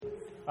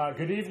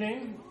Good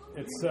evening.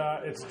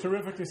 It's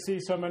terrific to see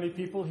so many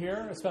people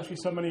here, especially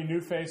so many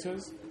new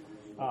faces.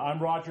 I'm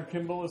Roger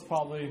Kimball, as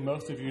probably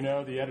most of you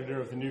know, the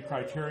editor of the new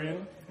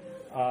Criterion.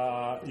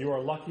 You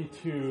are lucky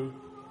to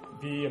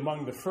be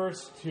among the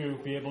first to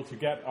be able to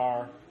get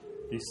our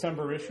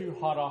December issue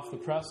hot off the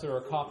press. There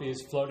are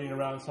copies floating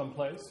around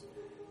someplace.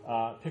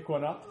 Pick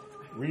one up,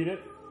 read it.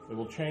 It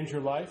will change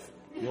your life.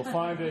 You'll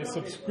find a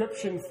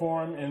subscription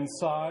form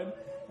inside,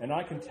 and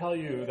I can tell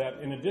you that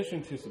in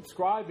addition to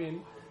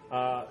subscribing,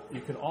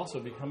 you can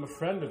also become a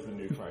friend of the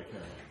new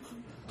Criterion.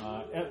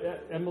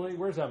 Emily,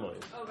 where's Emily?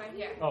 Oh, right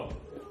here. Oh,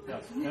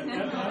 yes.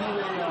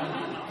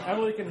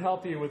 Emily can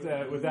help you with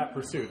that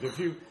pursuit.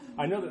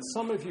 I know that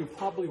some of you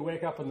probably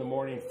wake up in the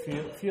morning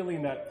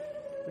feeling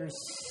that there's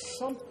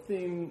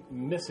something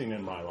missing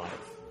in my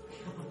life.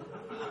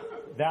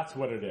 That's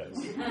what it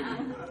is.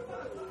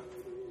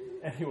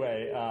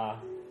 Anyway,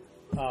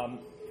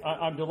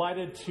 I'm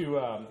delighted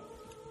to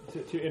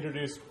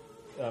introduce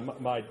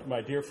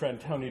my dear friend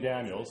Tony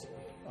Daniels,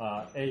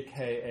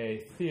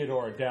 a.k.a.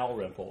 Theodore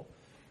Dalrymple.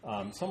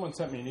 Someone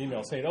sent me an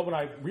email saying, when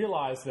I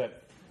realized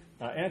that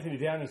Anthony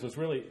Daniels was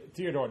really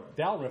Theodore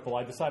Dalrymple,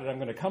 I decided I'm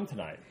going to come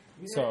tonight.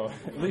 So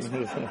at least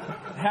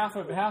half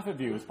of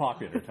you is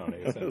popular,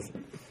 Tony.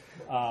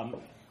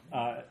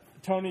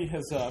 Tony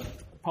has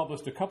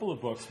published a couple of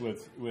books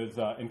with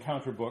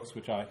Encounter Books,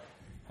 which I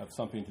have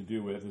something to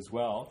do with as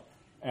well.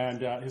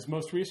 And his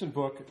most recent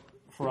book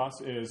for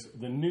us is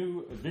The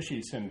New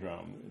Vichy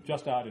Syndrome,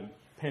 just out in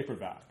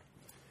paperback.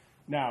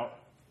 Now,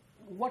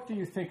 what do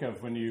you think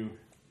of when you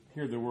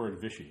hear the word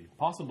Vichy?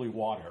 Possibly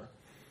water,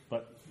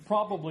 but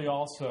probably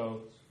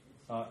also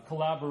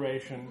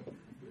collaboration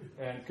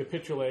and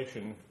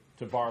capitulation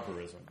to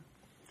barbarism.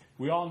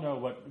 We all know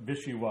what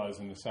Vichy was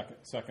in the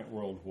Second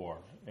World War,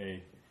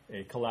 a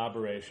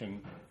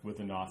collaboration with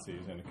the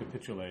Nazis and a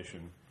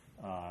capitulation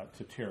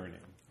to tyranny.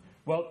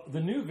 Well, the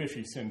new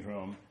Vichy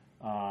syndrome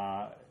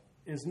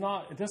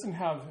it doesn't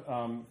have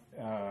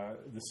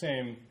the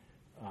same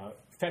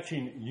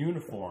fetching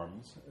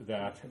uniforms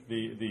that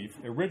the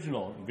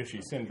original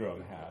Vichy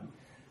syndrome had,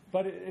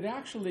 but it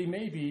actually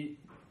may be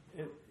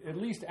at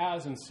least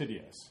as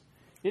insidious.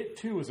 It,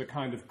 too, is a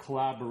kind of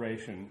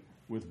collaboration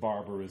with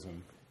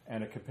barbarism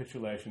and a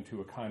capitulation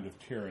to a kind of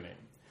tyranny.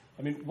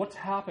 I mean, what's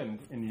happened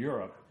in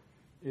Europe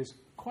is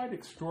quite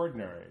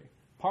extraordinary,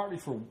 partly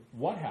for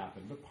what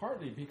happened, but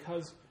partly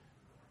because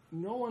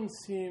no one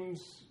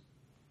seems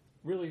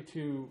really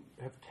to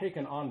have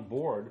taken on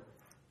board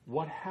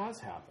what has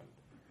happened.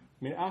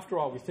 I mean, after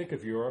all, we think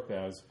of Europe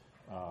as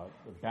a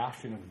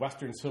bastion of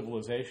Western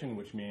civilization,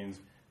 which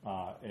means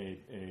a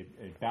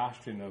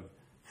bastion of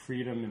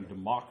freedom and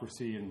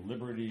democracy and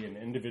liberty and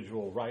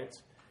individual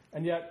rights.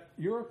 And yet,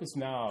 Europe is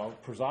now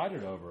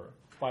presided over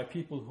by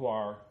people who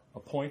are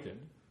appointed,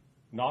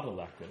 not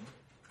elected,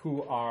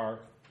 who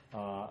are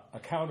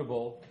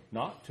accountable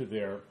not to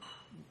the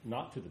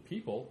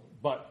people,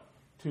 but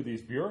to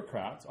these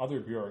bureaucrats, other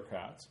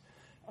bureaucrats,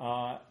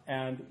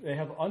 and they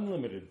have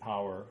unlimited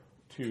power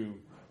to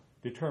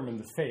determine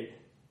the fate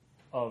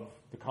of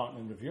the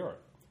continent of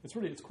Europe.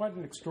 It's quite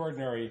an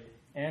extraordinary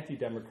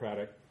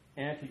anti-democratic,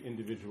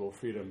 anti-individual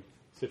freedom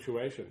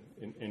situation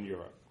in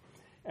Europe.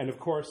 And of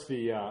course,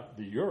 the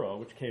euro,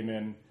 which came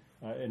in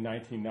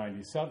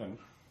 1997,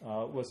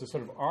 was a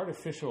sort of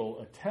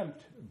artificial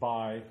attempt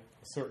by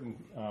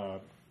certain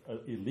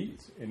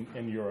elites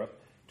in Europe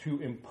to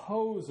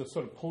impose a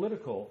sort of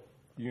political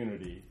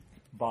unity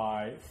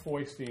by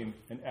foisting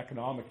an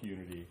economic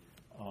unity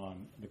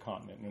on the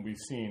continent. And we've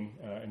seen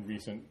in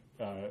recent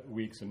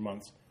weeks and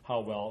months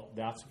how well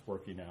that's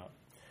working out.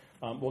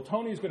 Well,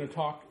 Tony's going to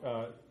talk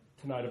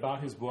tonight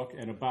about his book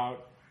and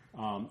about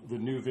the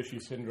new Vichy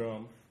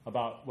syndrome,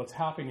 about what's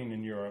happening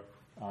in Europe.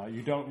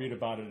 You don't read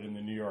about it in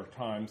the New York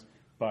Times,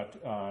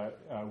 but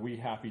we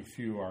happy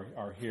few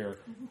are here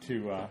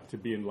to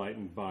be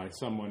enlightened by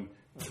someone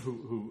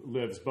who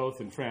lives both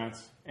in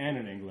France and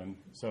in England,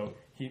 so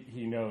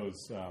he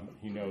knows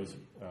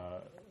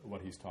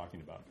what he's talking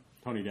about.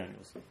 Tony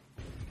Daniels.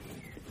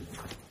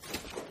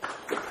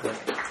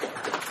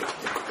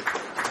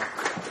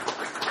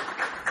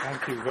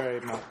 Thank you very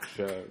much,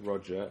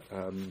 Roger.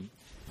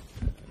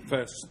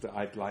 First,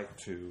 I'd like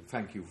to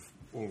thank you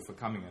all for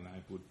coming, and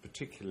I would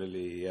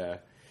particularly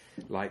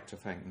like to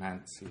thank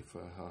Nancy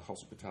for her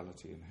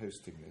hospitality in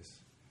hosting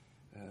this.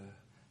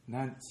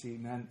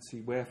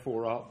 Nancy,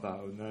 wherefore art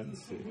thou,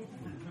 Nancy?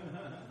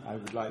 I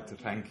would like to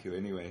thank you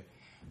anyway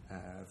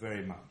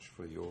very much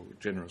for your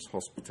generous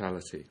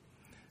hospitality.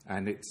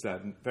 And it's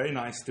very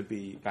nice to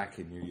be back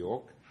in New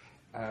York.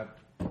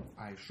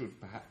 I should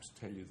perhaps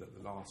tell you that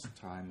the last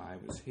time I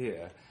was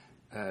here,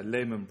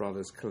 Lehman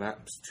Brothers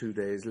collapsed 2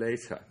 days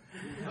later.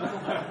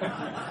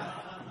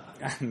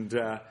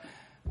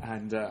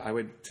 And I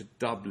went to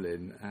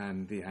Dublin,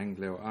 and the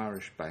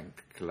Anglo-Irish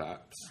Bank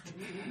collapsed,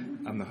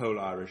 and the whole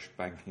Irish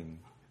banking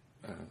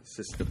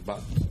system.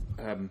 But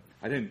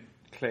I don't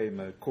claim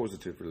a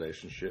causative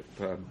relationship.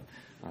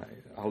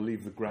 I'll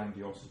leave the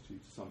grandiosity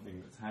to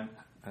something that's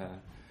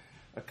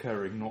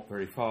occurring not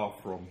very far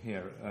from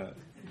here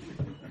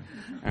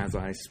as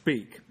I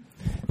speak.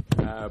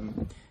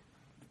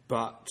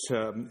 But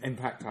in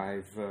fact,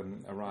 I've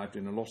arrived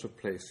in a lot of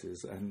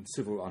places, and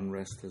civil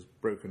unrest has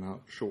broken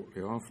out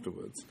shortly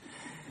afterwards.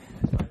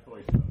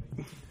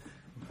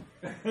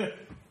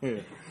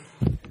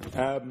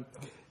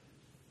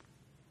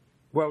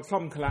 Well,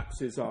 some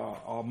collapses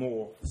are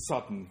more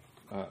sudden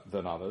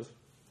than others,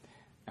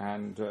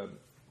 and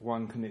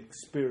one can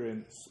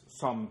experience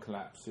some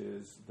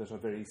collapses that are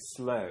very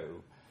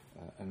slow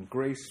and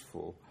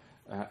graceful,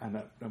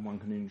 and one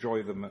can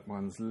enjoy them at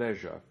one's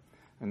leisure.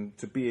 And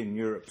to be in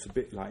Europe's a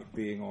bit like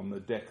being on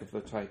the deck of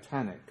the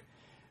Titanic,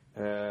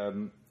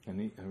 a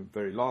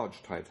very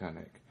large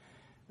Titanic,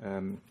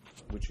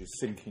 which is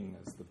sinking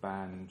as the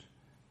band,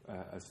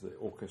 as the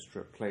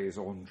orchestra plays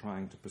on,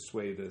 trying to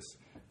persuade us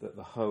that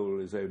the whole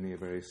is only a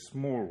very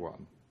small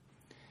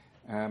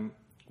one.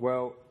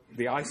 Well,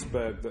 the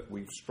iceberg that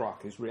we've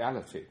struck is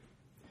reality.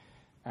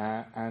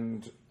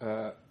 And,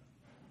 of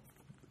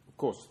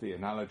course, the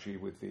analogy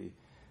with the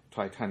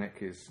Titanic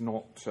is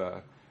not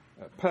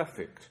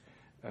perfect,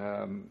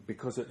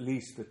 because at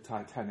least the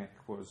Titanic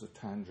was a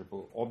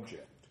tangible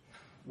object,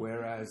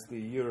 whereas the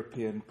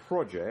European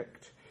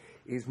project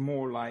is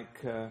more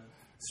like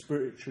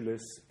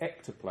spiritualist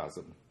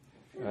ectoplasm.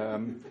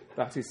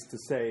 That is to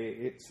say,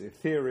 it's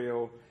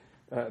ethereal,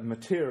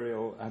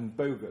 material, and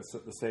bogus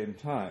at the same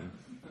time.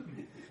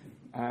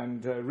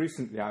 And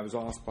recently I was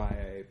asked by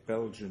a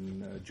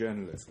Belgian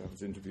journalist, I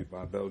was interviewed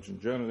by a Belgian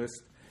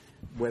journalist,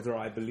 whether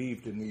I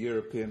believed in the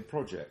European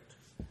project.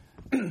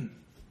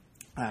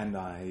 And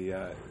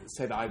I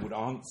said I would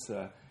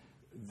answer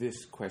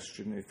this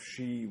question if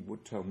she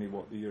would tell me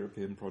what the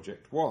European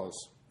project was.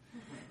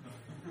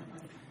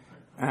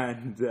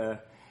 And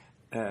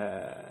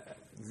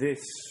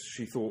this,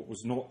 she thought,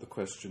 was not the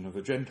question of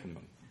a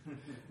gentleman,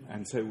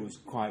 and so was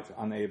quite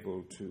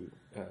unable to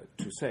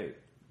say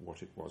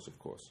what it was, of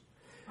course.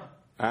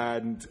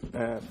 And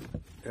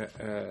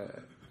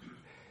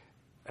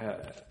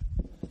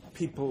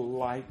people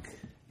like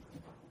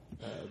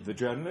the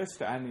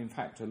journalist, and in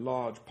fact a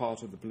large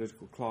part of the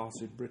political class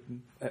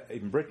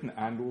in Britain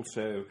and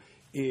also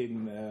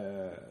in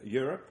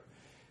Europe,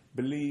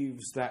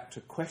 believes that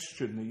to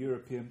question the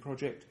European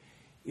project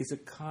is a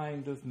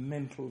kind of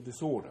mental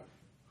disorder.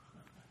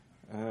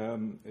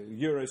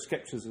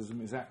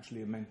 Euroscepticism is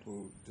actually a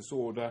mental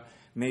disorder.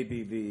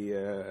 Maybe the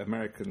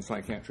American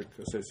Psychiatric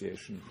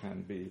Association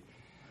can be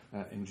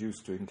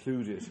induced to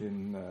include it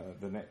in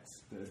the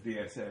next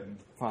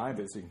DSM-5.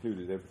 It's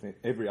included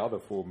every other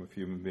form of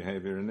human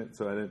behaviour in it,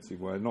 so I don't see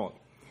why not.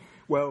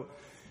 Well,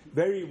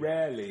 very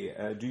rarely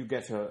do you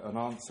get an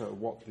answer of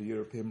what the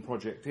European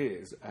project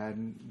is,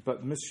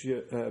 but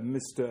Mr.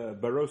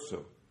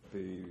 Barroso,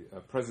 the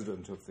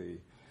president of the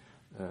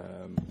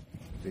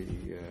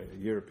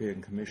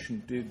European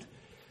Commission, did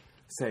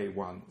say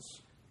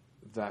once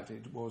that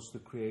it was the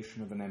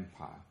creation of an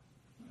empire.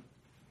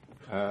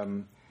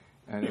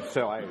 And if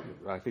so,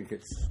 I think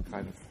it's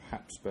kind of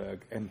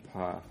Habsburg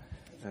Empire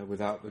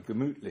without the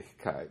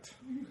Gemütlichkeit.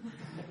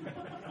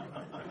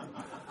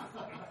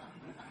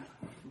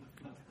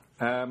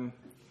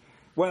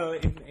 Well,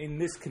 in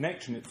this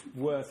connection, it's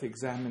worth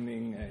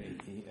examining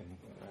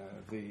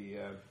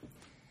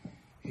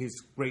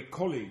his great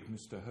colleague,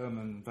 Mr.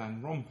 Herman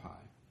Van Rompuy,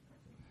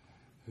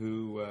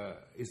 who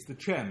is the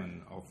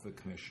chairman of the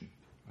Commission.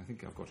 I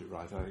think I've got it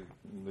right.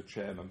 The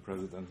chairman,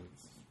 president,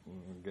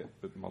 get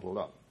a bit muddled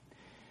up.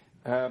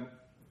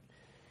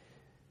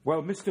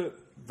 Well, Mr.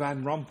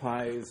 Van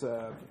Rompuy is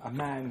a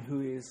man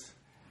who is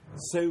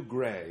so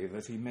grey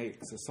that he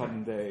makes a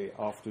Sunday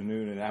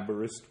afternoon in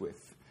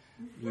Aberystwyth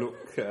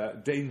look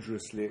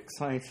dangerously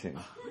exciting.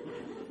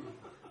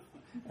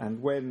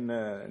 And when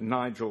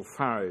Nigel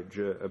Farage,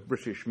 a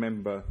British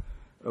member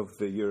of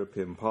the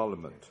European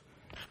Parliament,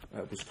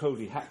 was told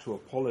he had to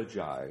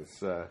apologise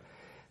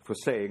for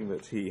saying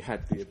that he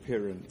had the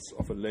appearance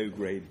of a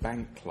low-grade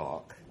bank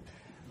clerk,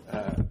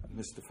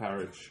 Mr.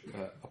 Farage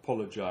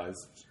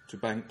apologised to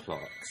bank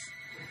clerks.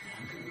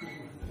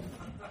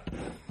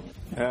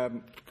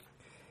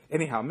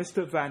 Anyhow,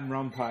 Mr. Van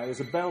Rompuy is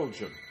a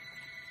Belgian,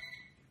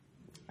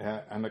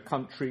 and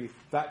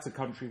that's a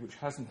country which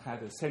hasn't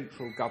had a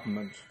central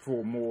government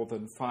for more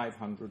than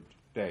 500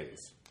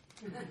 days.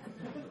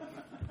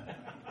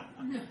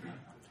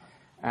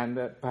 And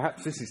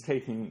perhaps this is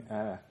taking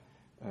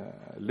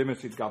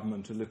limited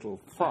government a little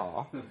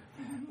far.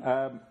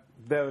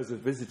 There was a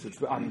visitor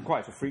I'm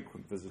quite a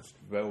frequent visitor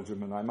to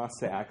Belgium, and I must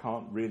say I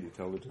can't really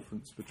tell the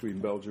difference between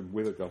Belgium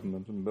with a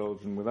government and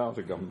Belgium without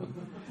a government.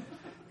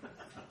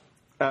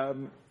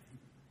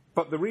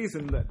 But the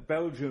reason that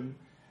Belgium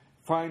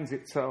finds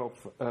it so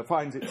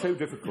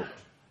difficult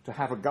to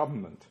have a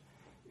government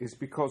is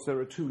because there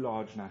are two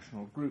large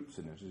national groups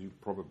in it, as you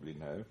probably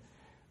know,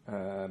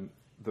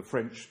 the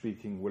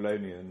French-speaking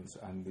Wallonians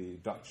and the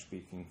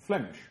Dutch-speaking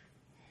Flemish.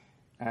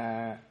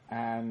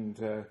 And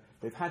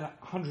they've had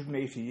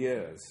 180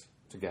 years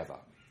together.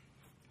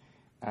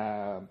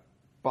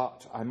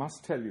 But I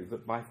must tell you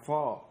that by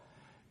far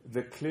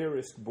the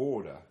clearest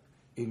border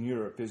in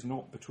Europe is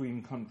not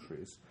between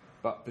countries,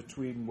 but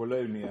between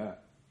Wallonia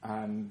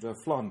and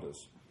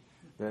Flanders.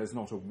 There's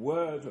not a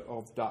word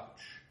of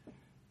Dutch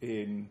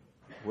in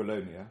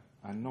Wallonia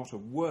and not a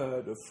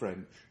word of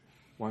French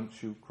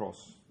once you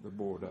cross the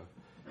border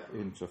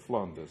into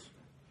Flanders.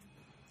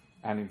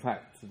 And in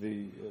fact,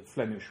 the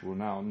Flemish will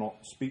now not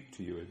speak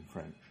to you in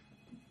French.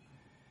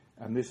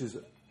 And this is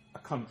a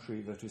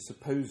country that is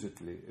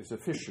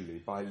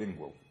officially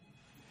bilingual.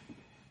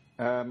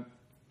 And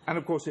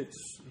of course,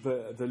 it's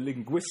the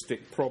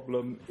linguistic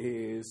problem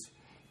is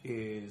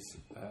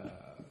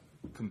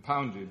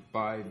compounded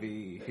by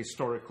the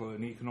historical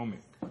and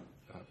economic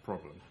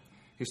problem.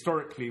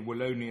 Historically,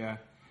 Wallonia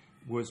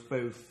was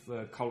both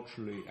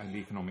culturally and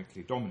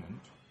economically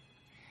dominant,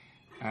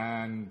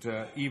 and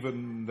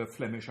even the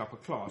Flemish upper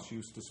class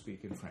used to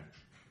speak in French,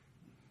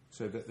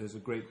 so that there's a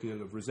great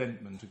deal of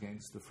resentment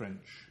against the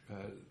French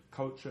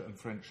culture and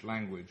French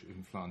language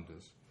in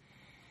Flanders.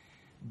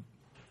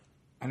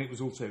 And it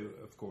was also,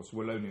 of course,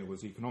 Wallonia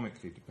was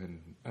economically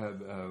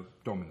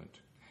dominant.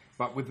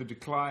 But with the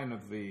decline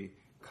of the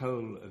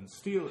coal and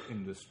steel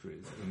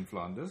industries in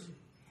Flanders,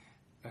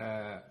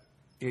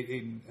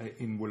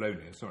 in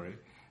Wallonia,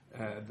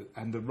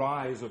 and the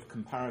rise of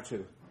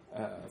comparative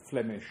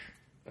Flemish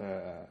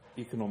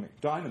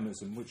economic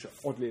dynamism, which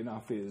oddly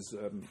enough is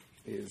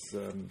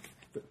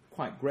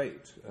quite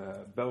great.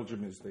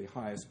 Belgium is the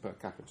highest per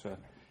capita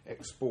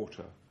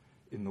exporter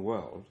in the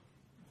world.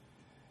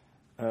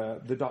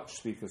 The Dutch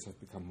speakers have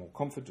become more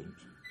confident.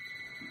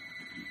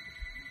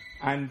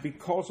 And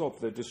because of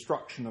the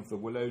destruction of the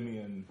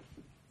Wallonian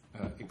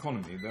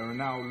economy, there are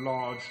now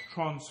large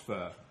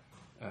transfer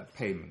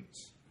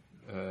payments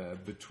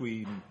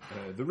between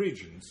the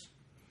regions,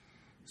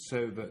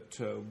 so that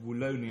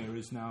Wallonia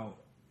is now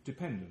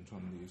dependent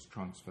on these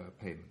transfer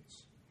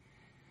payments.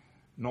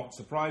 Not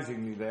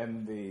surprisingly,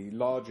 then, the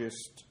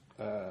largest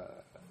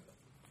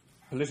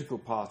political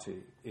party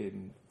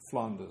in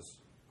Flanders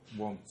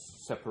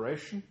wants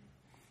separation.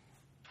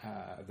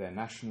 They're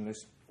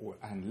nationalist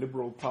and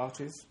liberal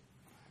parties.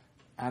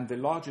 And the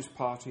largest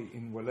party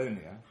in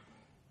Wallonia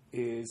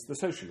is the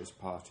Socialist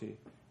Party,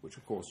 which,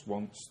 of course,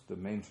 wants the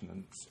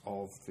maintenance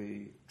of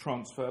the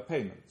transfer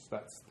payments.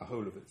 That's the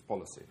whole of its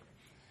policy.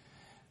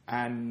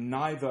 And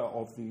neither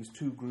of these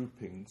two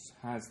groupings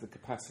has the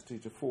capacity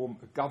to form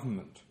a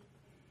government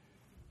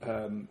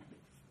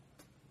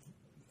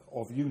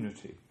of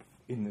unity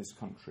in this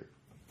country,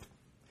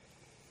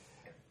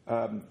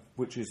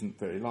 which isn't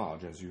very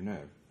large, as you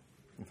know.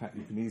 In fact,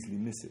 you can easily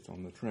miss it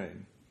on the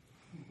train.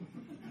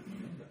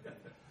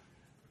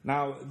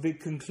 Now, the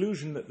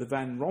conclusion that the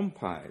Van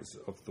Rompuys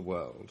of the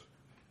world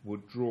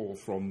would draw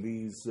from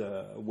these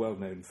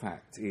well-known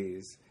facts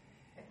is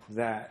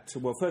that,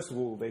 well, first of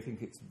all, they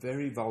think it's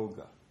very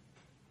vulgar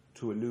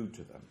to allude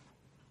to them.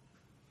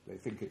 They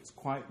think it's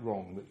quite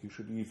wrong that you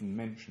should even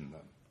mention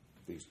them,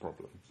 these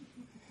problems.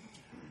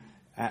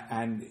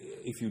 And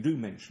if you do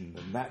mention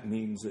them, that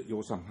means that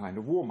you're some kind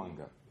of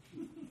warmonger.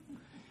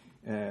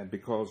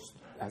 Because,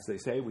 as they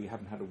say, we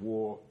haven't had a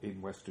war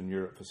in Western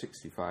Europe for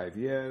 65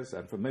 years,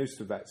 and for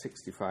most of that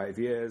 65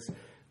 years,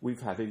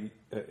 we've had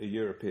a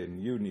European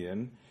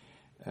Union,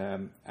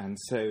 and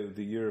so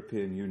the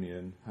European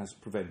Union has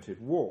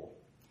prevented war,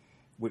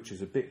 which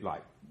is a bit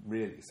like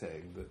really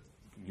saying that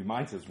you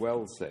might as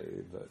well say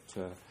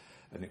that,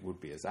 and it would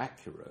be as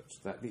accurate,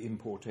 that the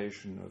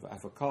importation of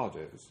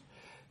avocados,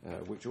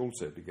 which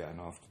also began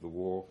after the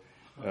war,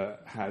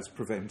 has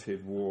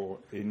prevented war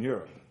in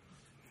Europe.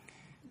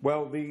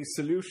 Well, the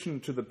solution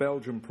to the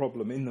Belgian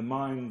problem in the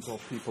minds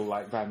of people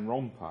like Van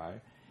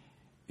Rompuy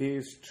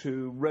is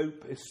to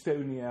rope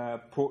Estonia,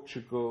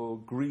 Portugal,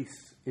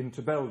 Greece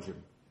into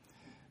Belgium,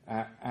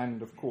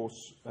 and, of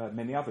course,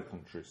 many other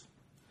countries.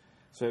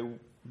 So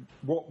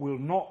what will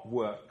not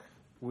work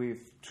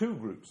with two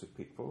groups of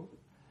people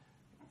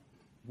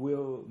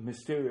will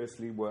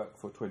mysteriously work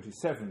for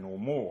 27 or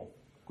more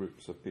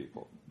groups of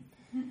people.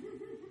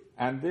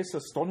 And this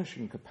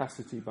astonishing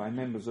capacity by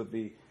members of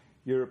the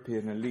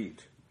European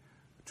elite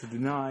to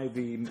deny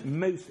the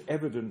most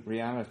evident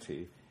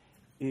reality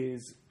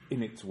is,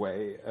 in its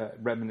way,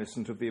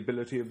 reminiscent of the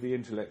ability of the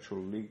intellectual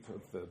elite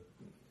of the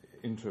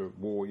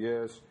interwar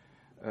years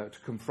to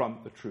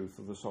confront the truth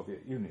of the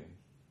Soviet Union.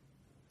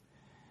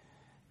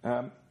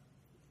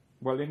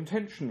 Well,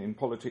 intention in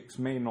politics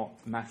may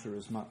not matter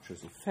as much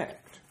as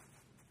effect,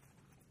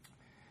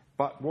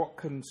 but what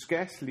can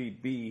scarcely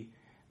be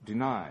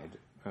denied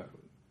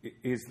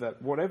is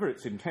that whatever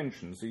its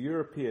intentions, the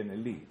European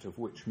elite, of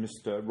which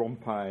Mr.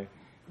 Rompuy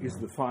is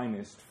the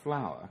finest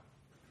flower,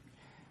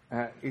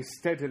 is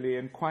steadily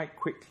and quite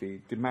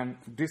quickly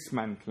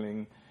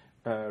dismantling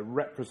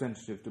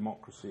representative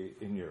democracy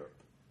in Europe.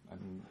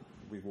 And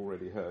we've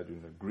already heard,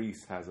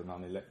 Greece has an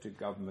unelected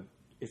government,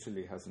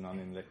 Italy has an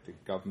unelected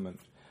government,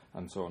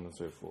 and so on and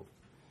so forth.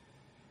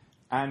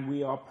 And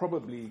we are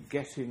probably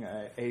getting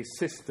a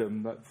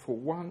system that for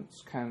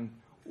once can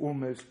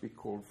almost be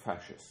called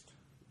fascist,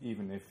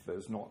 even if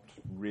there's not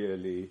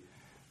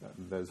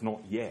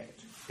yet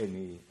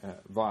any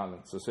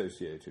violence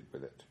associated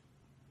with it.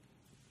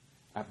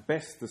 At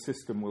best, the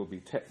system will be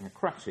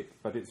technocratic,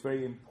 but it's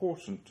very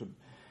important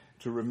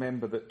to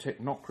remember that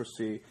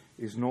technocracy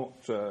is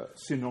not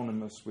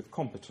synonymous with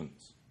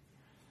competence,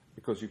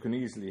 because you can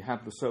easily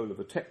have the soul of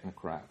a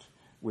technocrat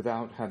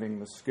without having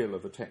the skill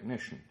of a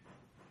technician.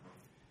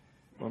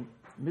 Well,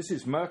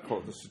 Mrs.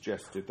 Merkel has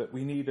suggested that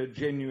we need a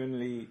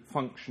genuinely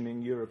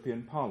functioning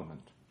European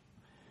Parliament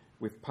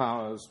with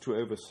powers to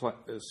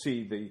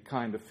oversee the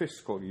kind of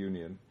fiscal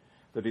union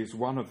that is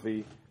one of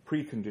the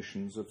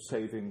preconditions of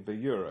saving the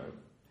euro,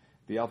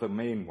 the other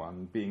main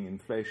one being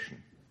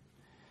inflation.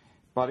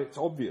 But it's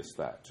obvious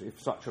that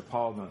if such a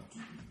parliament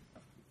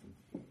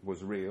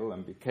was real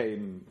and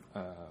became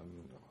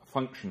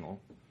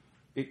functional,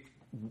 it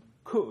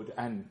could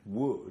and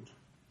would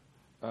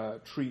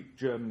treat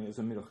Germany as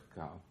a milch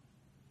cow,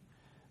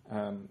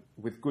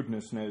 with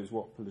goodness knows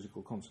what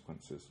political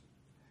consequences.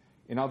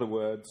 In other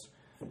words,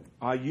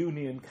 our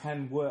union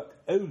can work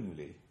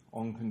only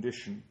on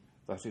condition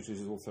that it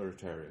is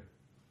authoritarian.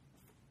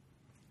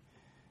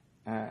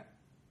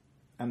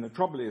 And the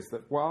trouble is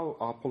that while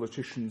our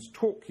politicians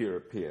talk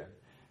European,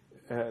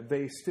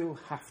 they still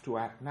have to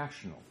act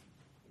national.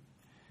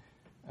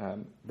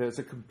 There's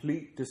a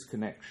complete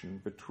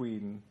disconnection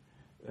between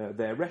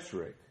their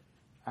rhetoric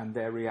and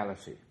their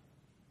reality,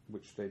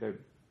 which they don't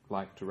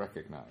like to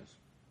recognize.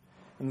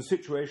 And the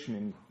situation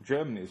in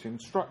Germany is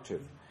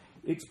instructive.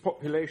 Its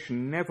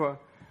population never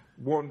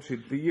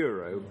wanted the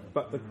euro,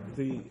 but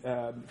the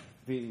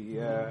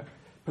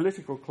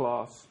political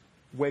class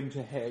went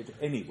ahead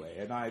anyway.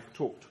 And I've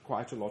talked to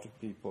quite a lot of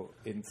people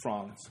in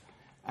France,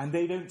 and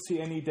they don't see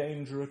any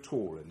danger at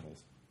all in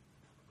this.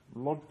 A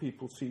lot of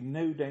people see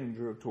no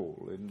danger at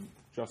all in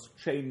just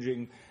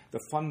changing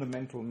the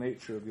fundamental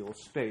nature of your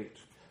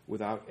state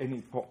without any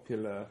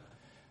popular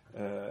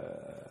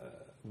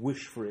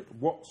wish for it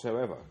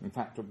whatsoever. In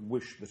fact, a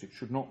wish that it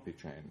should not be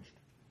changed.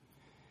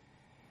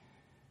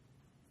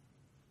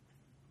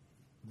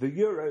 The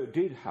euro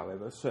did,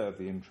 however, serve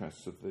the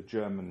interests of the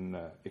German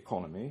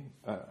economy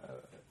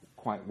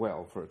quite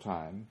well for a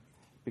time,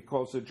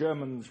 because the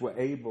Germans were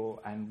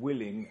able and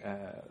willing,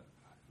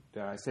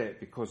 dare I say it,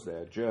 because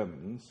they're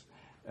Germans,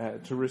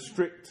 to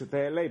restrict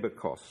their labour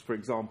costs. For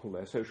example,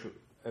 their social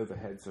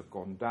overheads have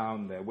gone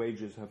down, their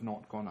wages have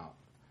not gone up.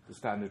 The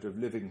standard of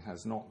living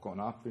has not gone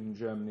up in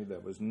Germany.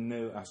 There was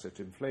no asset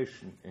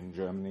inflation in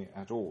Germany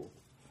at all.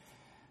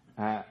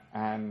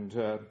 And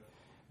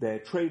their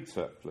trade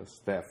surplus,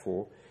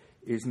 therefore,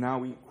 is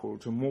now equal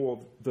to more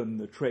than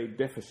the trade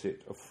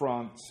deficit of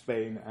France,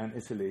 Spain, and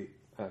Italy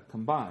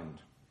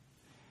combined.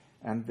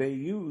 And they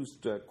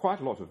used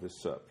quite a lot of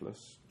this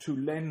surplus to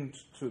lend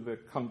to the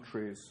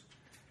countries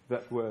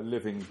that were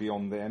living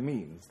beyond their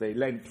means. They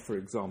lent, for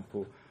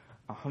example,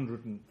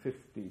 $150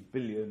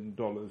 billion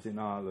in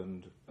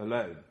Ireland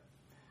alone,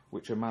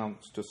 which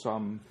amounts to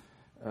some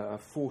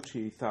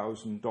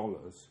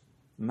 $40,000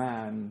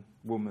 man,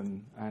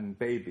 woman, and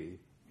baby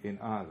in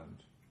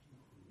Ireland.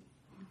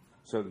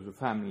 So that a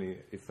family,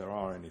 if there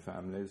are any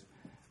families,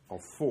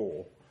 of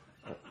four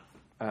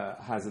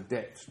has a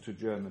debt to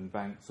German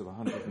banks of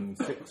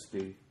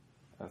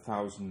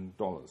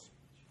 $160,000.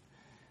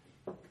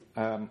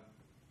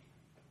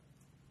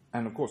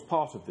 And, of course,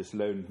 part of this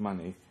loaned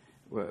money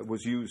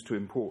was used to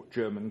import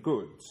German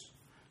goods,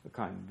 the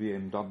kind of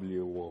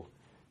BMW or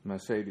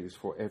Mercedes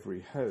for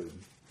every home,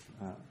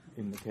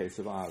 in the case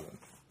of Ireland.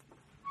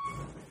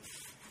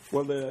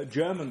 Well, the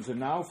Germans are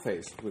now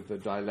faced with the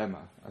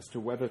dilemma as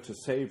to whether to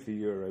save the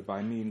euro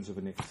by means of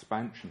an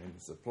expansion in the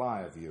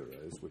supply of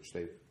euros, which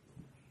they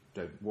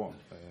don't want.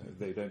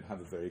 They don't have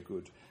a very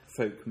good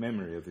folk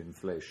memory of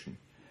inflation.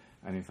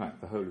 And, in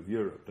fact, the whole of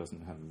Europe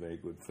doesn't have a very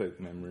good folk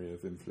memory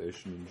of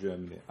inflation in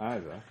Germany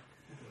either.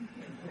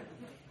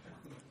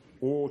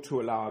 Or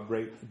to allow a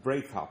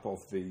break-up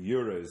of the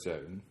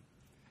eurozone,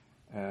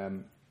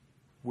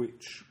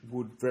 which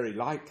would very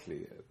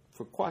likely,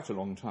 for quite a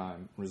long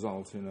time,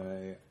 result in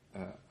a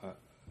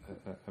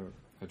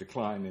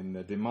decline in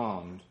the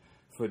demand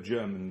for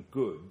German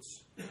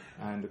goods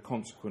and a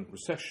consequent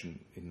recession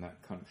in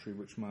that country,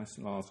 which might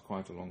last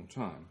quite a long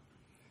time.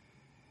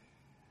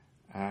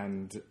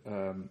 And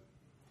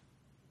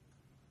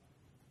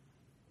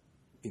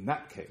in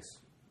that case,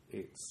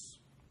 it's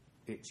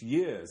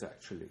years,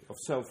 actually, of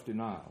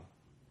self-denial,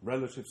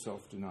 relative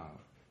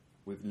self-denial,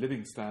 with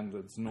living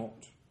standards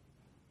not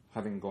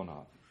having gone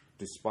up,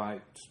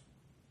 despite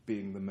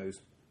being the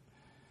most,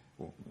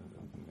 well,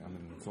 I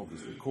mean, it's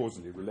obviously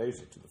causally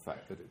related to the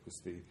fact that it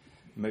was the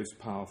most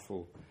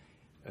powerful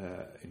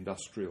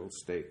industrial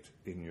state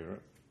in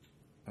Europe,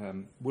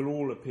 will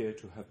all appear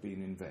to have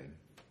been in vain.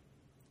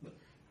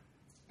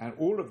 And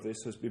all of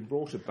this has been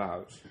brought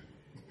about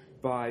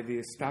by the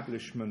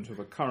establishment of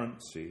a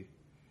currency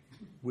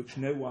which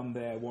no one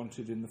there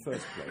wanted in the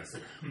first place.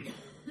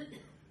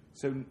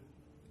 So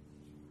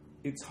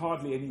it's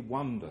hardly any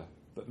wonder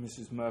that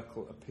Mrs.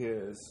 Merkel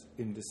appears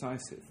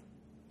indecisive.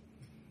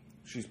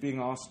 She's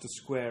being asked to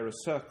square a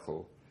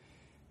circle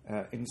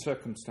in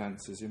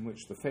circumstances in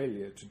which the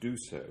failure to do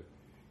so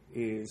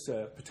is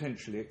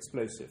potentially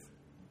explosive.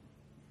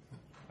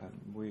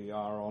 We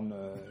are on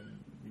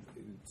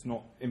it's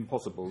not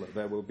impossible that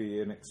there will be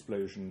an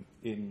explosion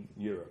in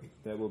Europe.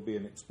 There will be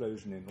an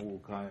explosion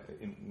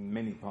in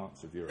many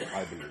parts of Europe,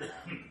 I believe.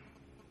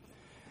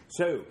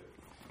 So,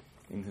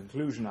 in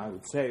conclusion, I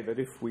would say that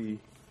if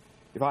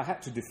I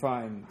had to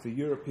define the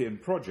European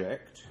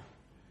project,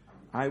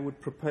 I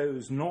would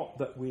propose not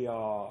that we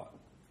are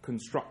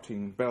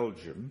constructing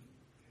Belgium,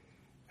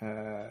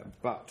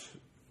 but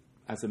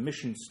as a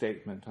mission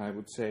statement, I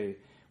would say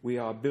we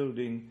are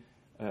building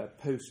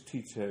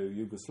post-Tito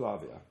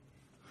Yugoslavia,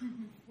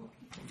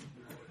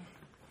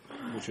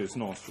 which is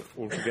not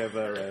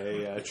altogether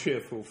a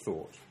cheerful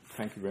thought.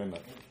 Thank you very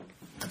much.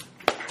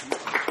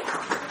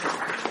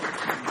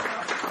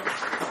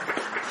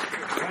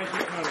 Thank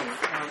you,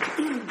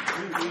 Tony.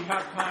 We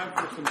have time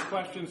for some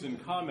questions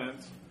and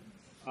comments.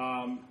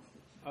 I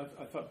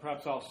thought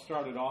perhaps I'll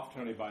start it off,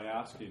 Tony, by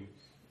asking,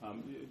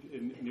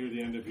 near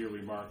the end of your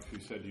remarks, you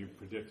said you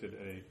predicted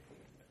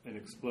an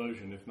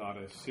explosion, if not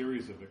a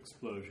series of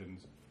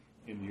explosions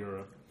in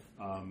Europe.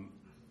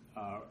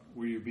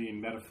 Were you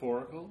being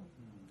metaphorical?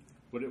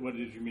 What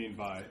did you mean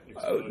by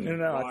explosion?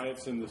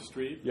 Riots in the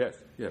street? Yes,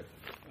 yes.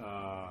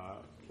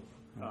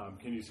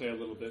 Can you say a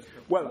little bit?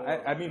 Well,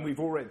 I mean, we've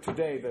already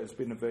today. There's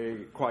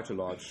been quite a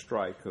large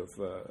strike of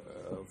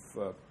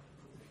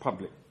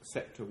public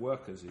sector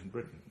workers in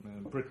Britain.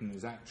 Britain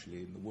is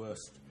actually in the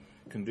worst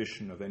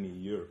condition of any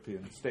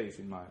European state,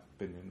 in my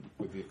opinion,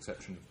 with the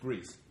exception of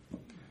Greece.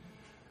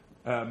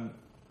 And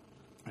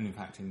in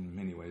fact, in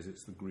many ways,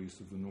 it's the Greece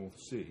of the North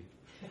Sea.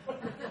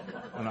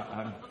 And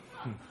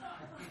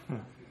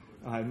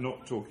I'm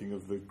not talking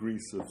of the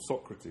Greece of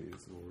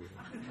Socrates, or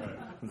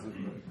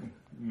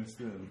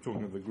I'm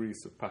talking of the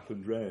Greece of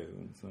Papandreou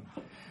and so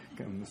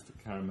Mr.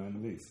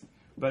 Karamanlis.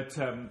 But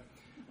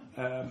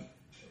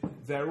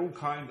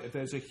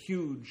there's a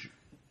huge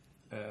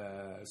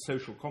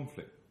social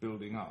conflict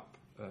building up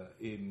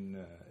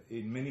in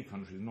many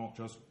countries, not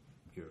just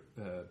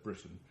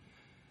Britain.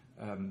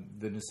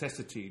 The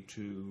necessity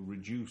to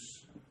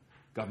reduce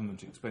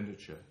government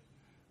expenditure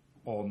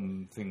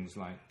on things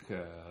like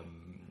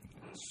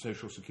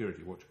social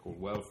security, what you call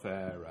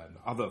welfare, and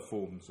other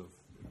forms of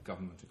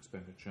government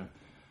expenditure,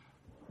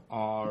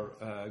 are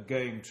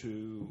going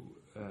to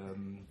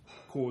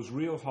cause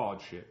real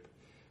hardship.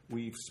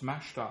 We've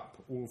smashed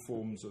up all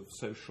forms of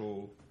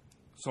social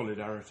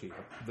solidarity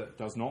that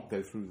does not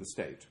go through the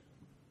state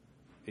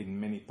in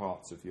many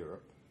parts of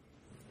Europe,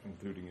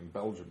 including in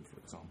Belgium, for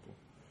example.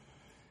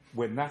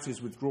 When that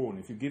is withdrawn,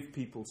 if you give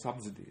people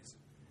subsidies,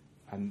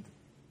 and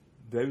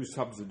those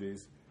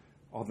subsidies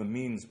are the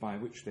means by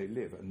which they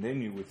live, and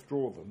then you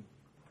withdraw them,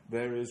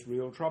 there is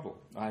real trouble.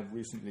 I've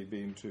recently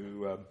been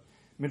to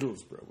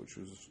Middlesbrough, which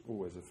was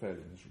always a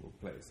fairly miserable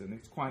place, and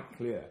it's quite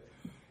clear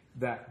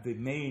that the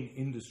main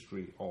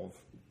industry of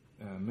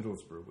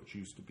Middlesbrough, which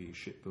used to be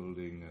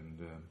shipbuilding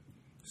and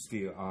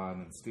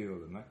iron and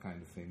steel and that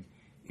kind of thing,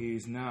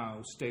 is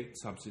now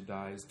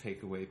state-subsidised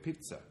takeaway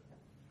pizza.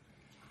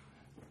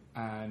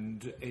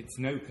 And it's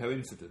no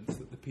coincidence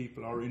that the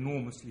people are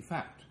enormously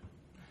fat.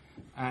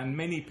 And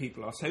many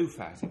people are so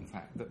fat, in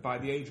fact, that by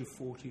the age of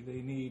 40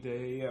 they need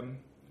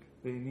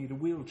a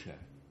wheelchair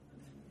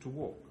to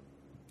walk.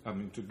 I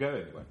mean, to go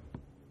anyway.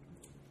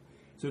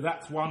 So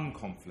that's one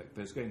conflict.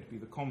 There's going to be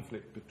the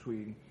conflict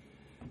between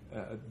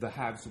the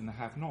haves and the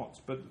have-nots.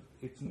 But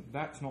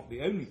that's not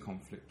the only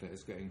conflict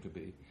there's going to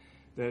be.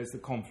 There's the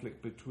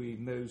conflict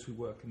between those who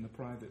work in the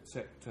private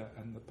sector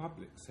and the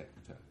public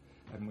sector.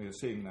 And we are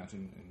seeing that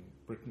in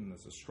Britain.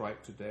 There's a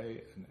strike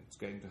today, and it's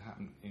going to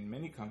happen in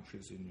many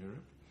countries in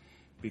Europe,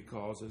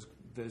 because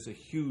there's a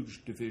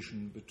huge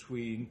division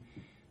between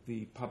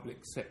the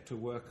public sector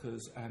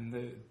workers and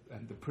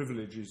the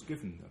privileges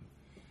given them,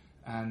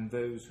 and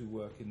those who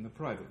work in the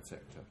private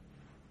sector.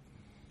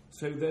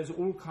 So there's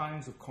all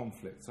kinds of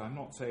conflicts. I'm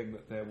not saying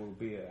that there will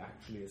be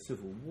actually a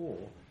civil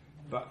war,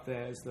 but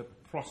there's the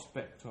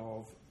prospect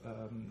of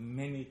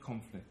many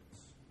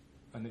conflicts,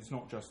 and it's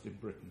not just in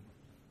Britain.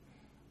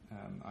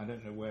 I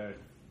don't know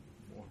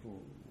what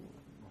will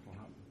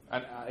happen.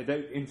 And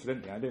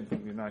incidentally, I don't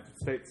think the United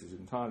States is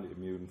entirely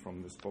immune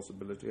from this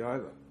possibility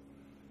either.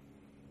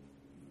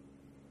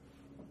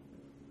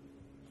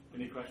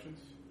 Any questions?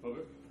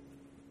 Over?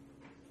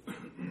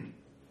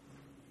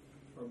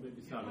 Or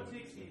maybe What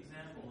takes the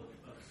example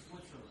of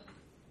Switzerland?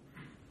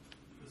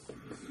 The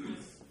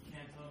Swiss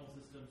cantonal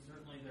system,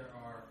 certainly there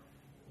are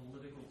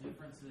political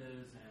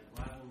differences and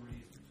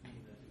rivalries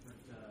between the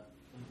different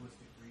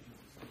linguistic regions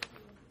of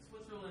Switzerland.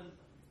 Switzerland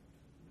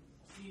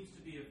seems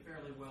to be a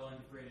fairly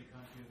well-integrated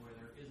country where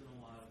there isn't a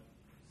lot of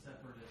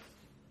separatist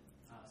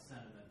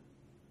sentiment.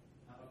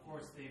 Of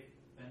course, they've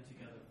been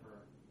together for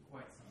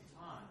quite some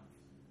time,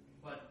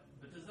 but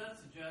does that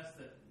suggest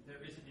that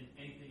there isn't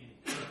anything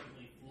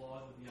inherently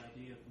flawed with the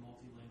idea of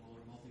multilingual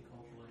or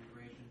multicultural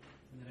integration,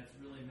 and that it's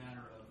really a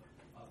matter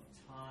of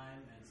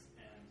time and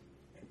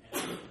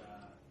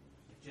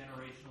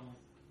generational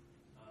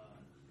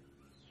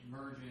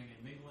merging and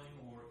mingling,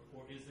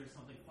 or is there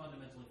something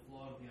fundamentally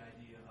flawed with the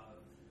idea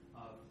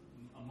of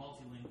a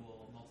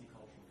multilingual,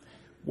 multicultural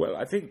country? Well,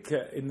 I think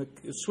in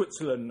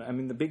Switzerland, I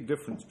mean, the big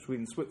difference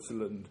between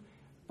Switzerland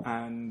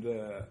and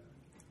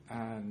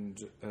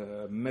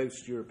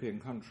most European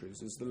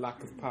countries is the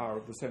lack of power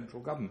of the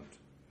central government,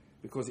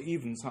 because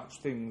even such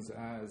things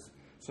as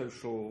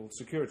social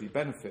security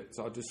benefits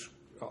are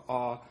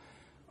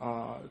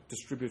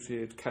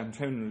distributed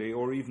cantonally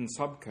or even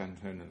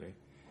sub-cantonally,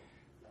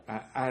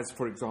 as,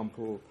 for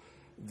example,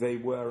 they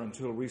were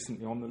until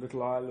recently on the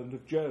little island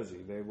of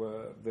Jersey. They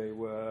were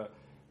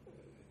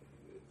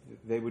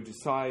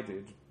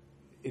decided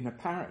in a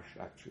parish,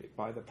 actually,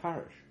 by the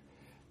parish.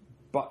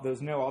 But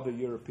there's no other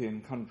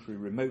European country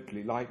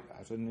remotely like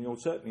that, and you're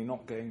certainly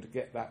not going to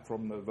get that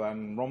from the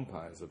Van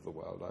Rompuys of the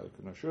world, I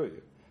can assure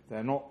you.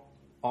 They're not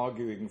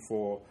arguing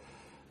for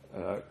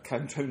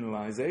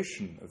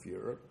cantonalization of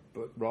Europe,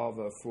 but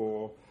rather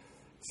for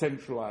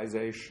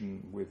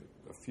centralization with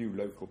a few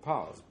local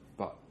powers,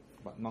 but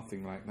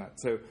nothing like that.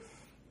 So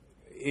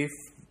if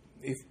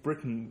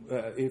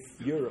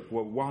Europe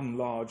were one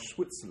large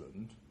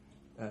Switzerland,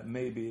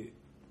 maybe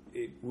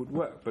it would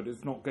work, but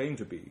it's not going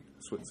to be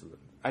Switzerland.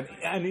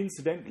 And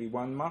incidentally,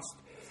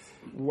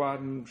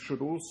 one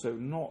should also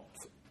not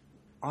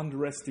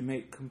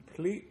underestimate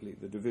completely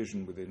the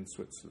division within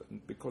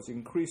Switzerland, because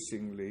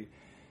increasingly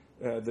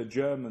the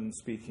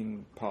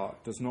German-speaking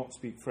part does not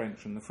speak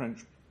French, and the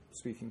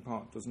French-speaking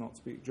part does not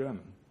speak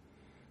German.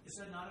 Is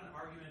that not an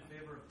argument in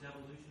favor of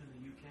devolution in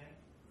the UK?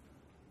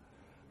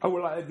 Oh,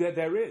 well,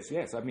 there is,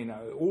 yes. I mean,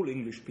 all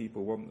English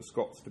people want the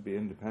Scots to be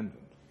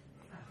independent.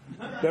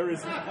 There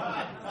is...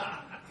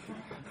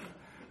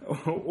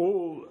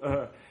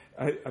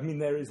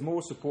 there is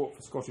more support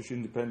for Scottish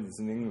independence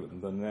in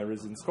England than there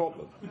is in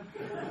Scotland,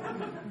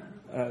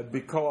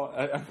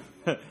 because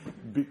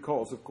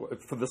of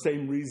course, for the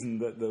same reason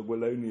that the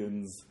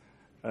Wallonians,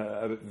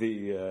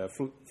 the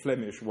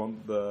Flemish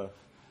want the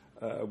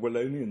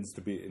Wallonians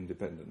to be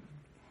independent.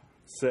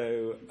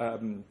 So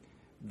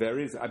there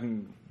is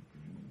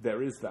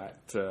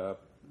that.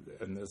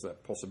 And there's a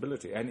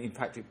possibility. And in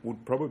fact, it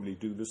would probably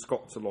do the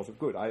Scots a lot of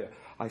good.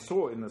 I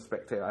saw in The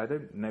Spectator, I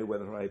don't know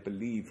whether I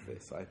believe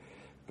this,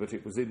 but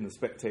it was in The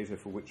Spectator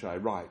for which I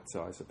write,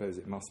 so I suppose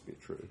it must be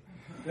true,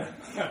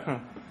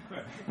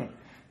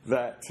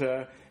 that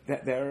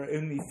there are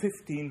only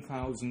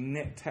 15,000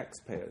 net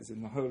taxpayers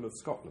in the whole of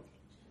Scotland.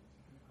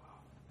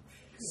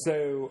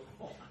 So...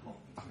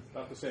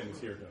 Not the same as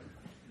here, though.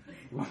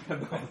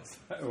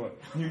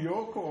 New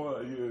York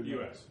or...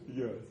 US.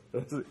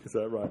 US. Is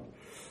that right?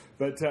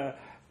 But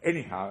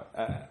anyhow,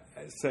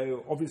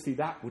 so obviously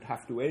that would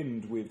have to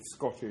end with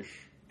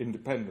Scottish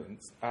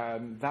independence,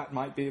 and that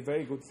might be a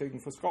very good thing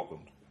for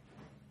Scotland.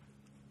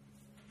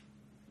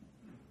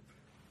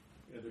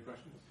 Any other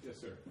questions? Yes,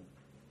 sir.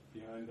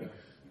 Behind.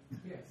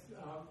 Yes.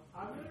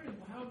 I'm wondering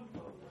how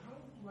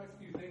much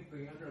do you think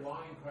the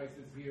underlying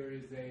crisis here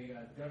is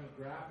a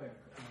demographic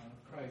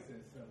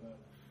crisis of a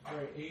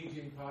very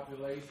aging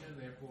population,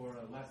 therefore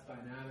a less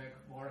dynamic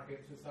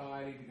market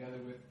society,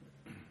 together with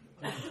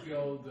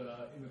unskilled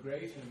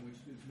immigration,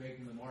 which is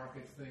making the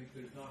markets think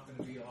there's not going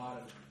to be a lot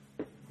of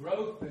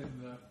growth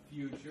in the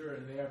future,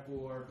 and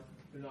therefore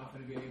they're not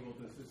going to be able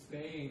to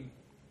sustain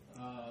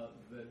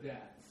the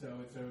debt. So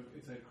it's a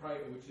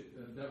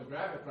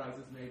demographic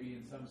crisis, maybe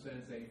in some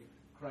sense a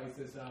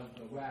crisis of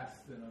the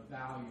West and of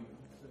value.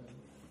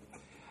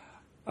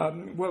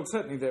 Well,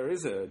 certainly there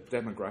is a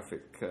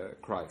demographic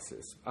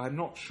crisis. I'm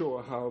not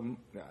sure how.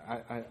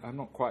 I'm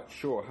not quite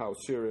sure how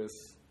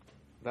serious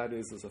that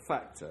is as a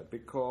factor,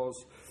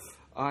 because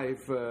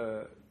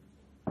the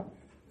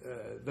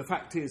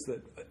fact is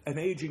that an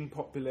aging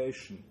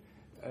population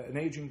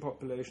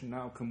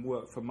now can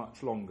work for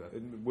much longer.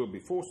 It will be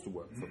forced to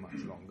work for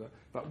much longer,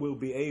 but will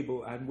be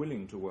able and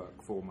willing to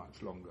work for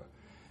much longer,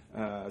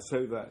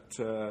 so that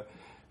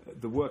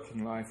the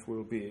working life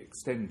will be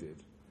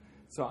extended.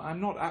 So I'm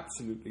not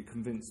absolutely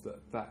convinced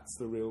that that's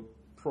the real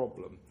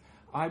problem.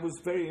 I was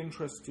very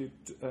interested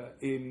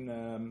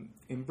in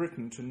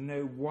Britain to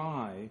know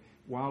why,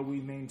 while we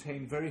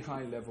maintain very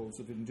high levels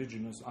of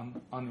indigenous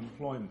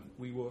unemployment,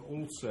 we were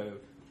also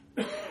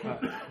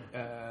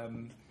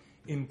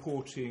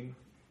importing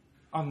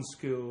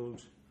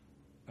unskilled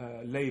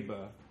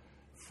labour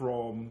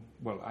from,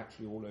 well,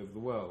 actually all over the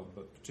world,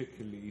 but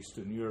particularly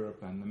Eastern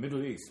Europe and the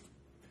Middle East.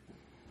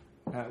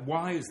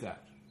 Why is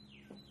that?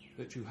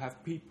 That you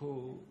have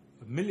people,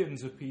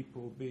 millions of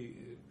people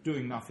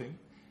doing nothing,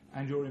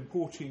 and you're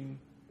importing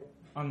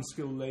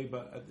unskilled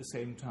labour at the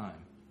same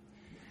time.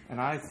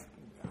 And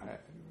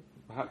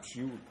perhaps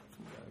you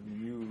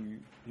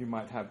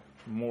might have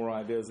more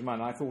ideas than mine.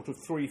 I thought of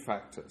three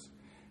factors.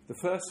 The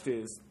first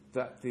is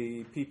that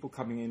the people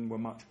coming in were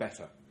much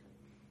better.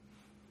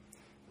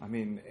 I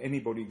mean,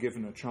 anybody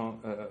given a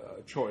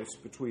choice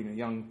between a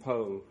young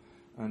Pole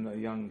and a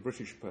young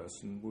British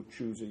person would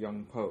choose a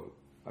young Pole.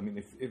 I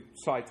mean, if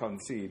sight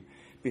unseen,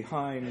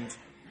 behind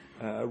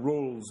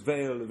Rawls'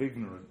 veil of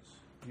ignorance,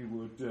 you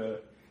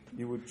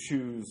would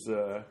choose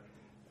the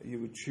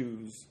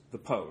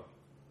Pole.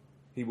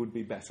 He would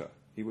be better.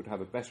 He would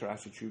have a better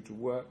attitude to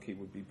work. He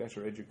would be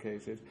better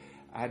educated,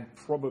 and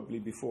probably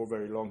before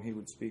very long he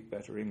would speak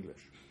better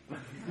English.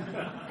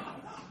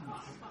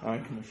 I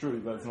can assure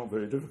you that's not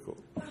very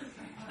difficult.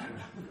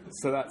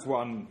 So that's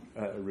one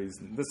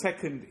reason. The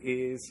second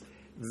is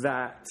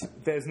that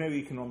there's no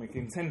economic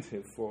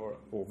incentive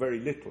or very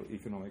little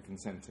economic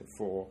incentive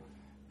for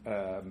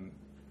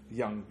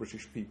young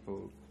British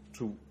people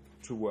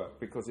to work,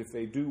 because if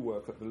they do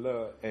work at the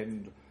lower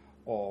end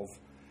of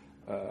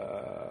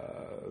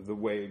the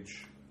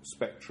wage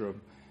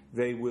spectrum,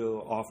 they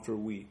will, after a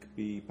week,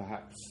 be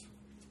perhaps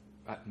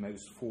at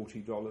most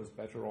 $40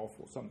 better off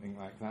or something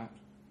like that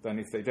than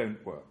if they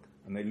don't work,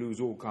 and they lose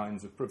all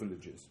kinds of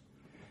privileges.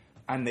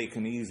 And they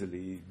can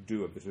easily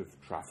do a bit of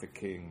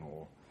trafficking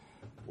or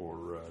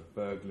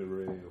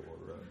burglary,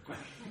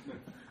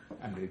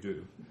 and they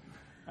do.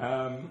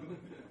 And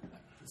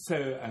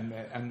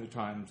the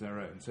time's their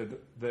own. So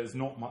there's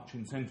not much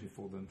incentive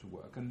for them to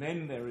work. And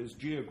then there is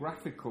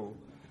geographical.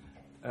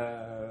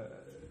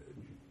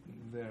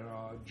 There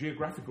are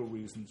geographical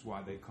reasons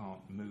why they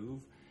can't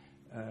move,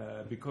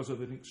 because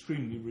of an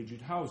extremely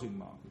rigid housing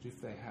market.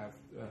 If they have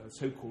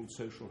so-called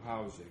social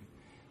housing,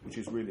 which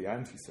is really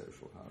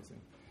anti-social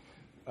housing,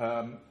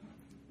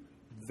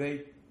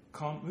 they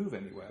can't move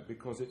anywhere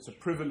because it's a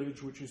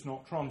privilege which is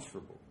not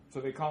transferable.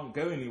 So they can't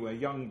go anywhere.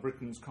 Young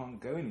Britons can't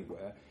go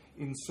anywhere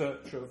in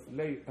search of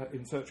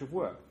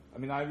work. I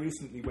mean, I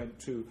recently went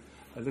to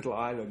a little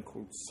island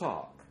called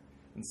Sark,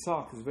 and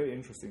Sark is a very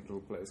interesting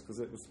little place because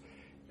it was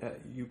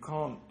you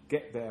can't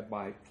get there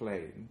by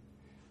plane.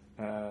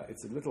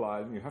 It's a little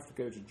island. You have to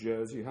go to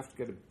Jersey. You have to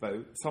get a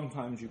boat.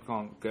 Sometimes you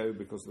can't go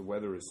because the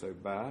weather is so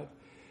bad.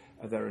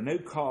 There are no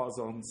cars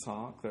on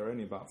Sark. There are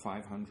only about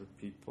 500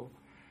 people.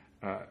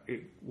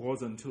 It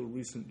was until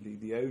recently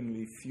the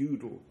only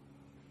feudal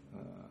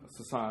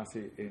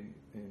society in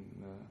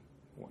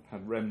what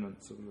had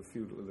remnants of the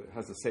feudal, that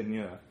has a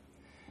seigneur.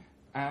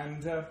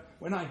 And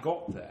when I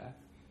got there,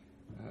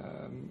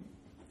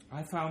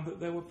 I found that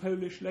there were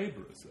Polish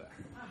labourers there.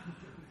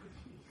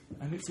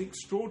 And it's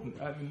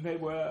extraordinary. I mean, they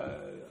were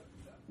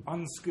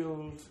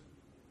unskilled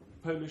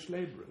Polish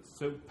labourers.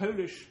 So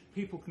Polish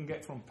people can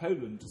get from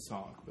Poland to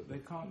Sark, but they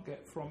can't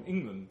get from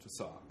England to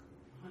Sark.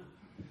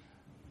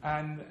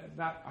 And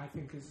that, I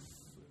think, is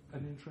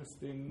an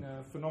interesting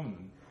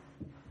phenomenon.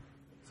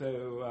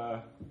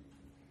 So,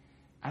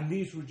 and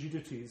these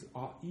rigidities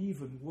are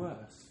even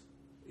worse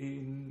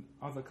in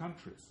other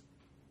countries.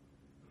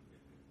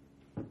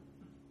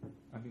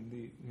 I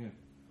mean,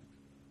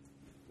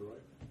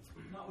 Right.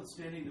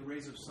 Notwithstanding the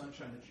rays of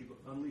sunshine that you've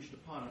unleashed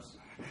upon us,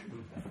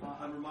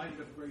 I'm reminded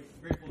of a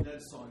Grateful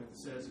Dead song that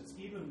says, "It's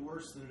even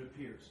worse than it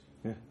appears."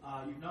 Yeah.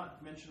 You've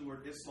not mentioned the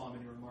word Islam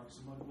in your remarks,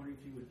 so I'm wondering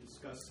if you would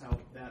discuss how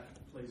that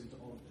plays into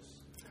all of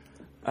this.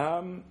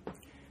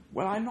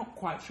 Well, I'm not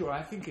quite sure.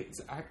 I think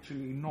it's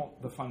actually not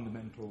the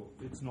fundamental.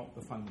 It's not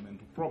the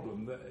fundamental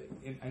problem.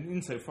 And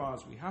insofar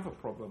as we have a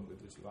problem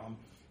with Islam,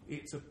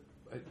 it's a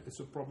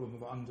problem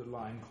of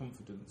underlying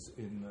confidence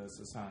in the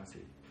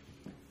society.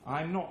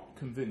 I'm not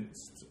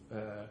convinced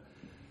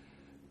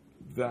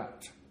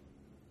that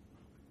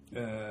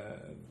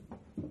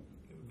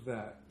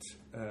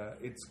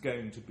it's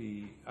going to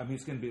be. I mean,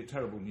 it's going to be a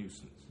terrible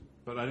nuisance,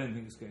 but I don't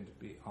think it's going to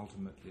be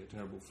ultimately a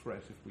terrible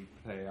threat if we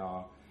play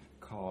our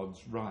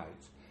cards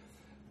right.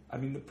 I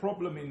mean, the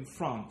problem in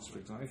France, for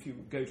example, if you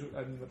go to,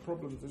 I mean, the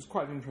problem. It's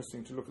quite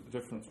interesting to look at the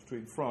difference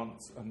between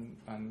France and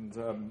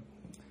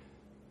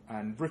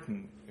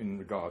Britain in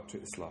regard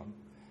to Islam.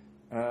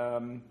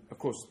 Of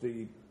course,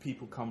 the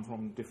people come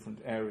from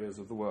different areas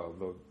of the world.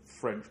 The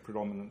French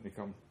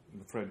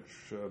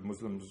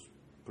Muslims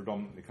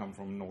predominantly come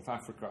from North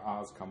Africa.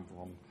 Ours come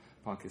from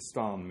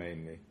Pakistan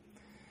mainly.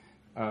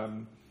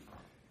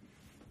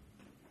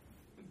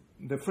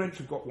 The French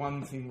have got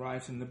one thing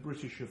right, and the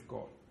British have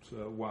got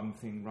one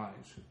thing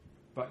right.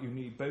 But you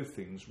need both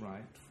things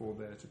right for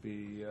there to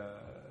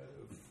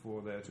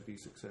be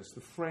success.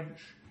 The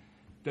French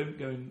don't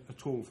go in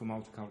at all for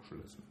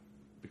multiculturalism,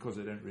 because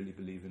they don't really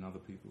believe in other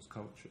people's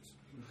cultures.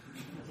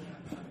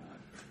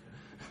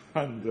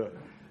 And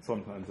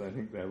sometimes I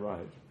think they're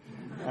right.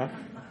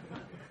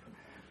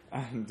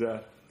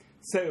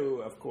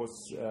 So, of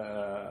course,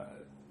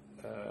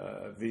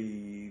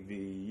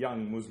 the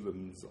young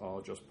Muslims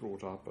are just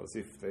brought up as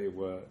if they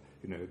were,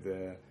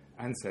 their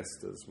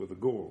ancestors were the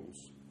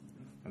Gauls,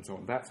 and so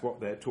on. That's what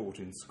they're taught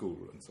in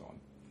school, and so on.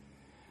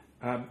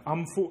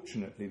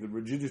 Unfortunately, the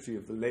rigidity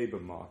of the labour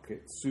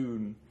market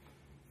soon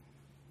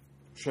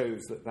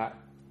shows that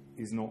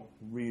is not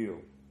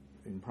real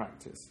in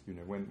practice.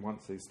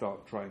 Once they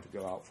start trying to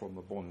go out from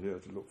the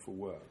banlieue to look for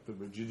work, the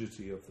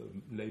rigidity of the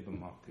labour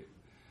market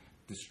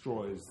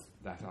destroys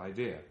that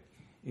idea.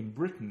 In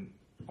Britain,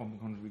 on the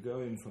contrary, we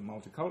go in for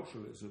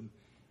multiculturalism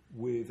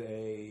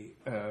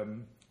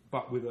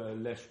but with a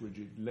less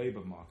rigid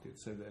labour market.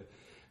 So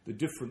the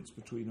difference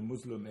between a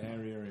Muslim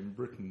area in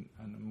Britain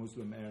and a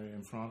Muslim area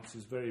in France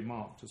is very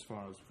marked as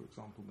far as, for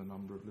example, the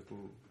number of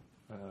little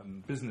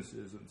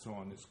businesses and so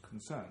on is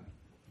concerned.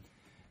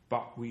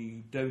 But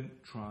we don't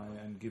try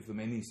and give them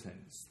any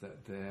sense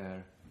that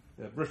they're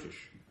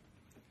British.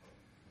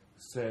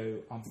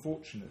 So,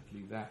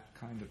 unfortunately, that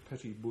kind of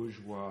petty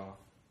bourgeois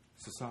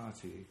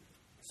society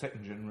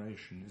second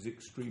generation is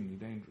extremely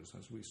dangerous,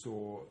 as we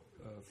saw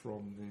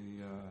from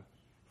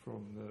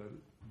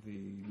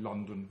the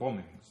London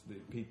bombings. The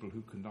people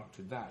who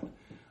conducted that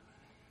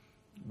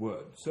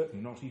were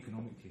certainly not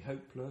economically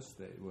hopeless.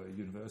 They were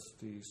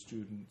university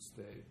students.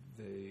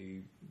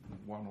 They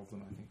one of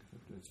them, I think,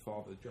 his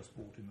father just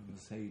bought him a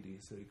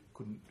Mercedes, so he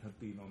couldn't have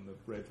been on the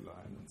bread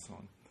line and so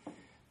on.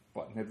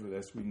 But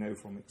nevertheless, we know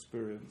from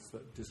experience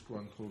that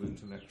disgruntled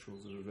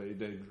intellectuals are a very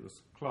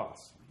dangerous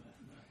class.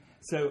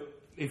 So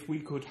if we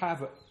could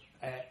have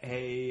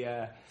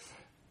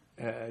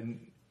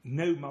no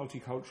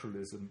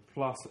multiculturalism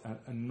plus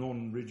a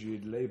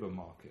non-rigid labour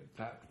market,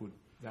 that would,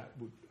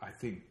 I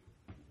think,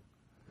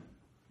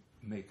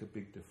 make a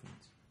big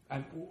difference.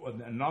 And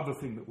another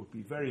thing that would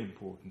be very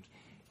important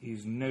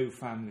is no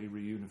family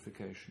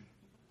reunification.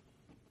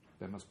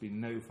 There must be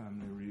no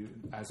family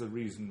as a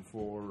reason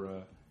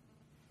for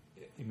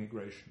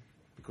immigration,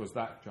 because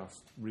that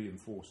just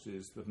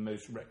reinforces the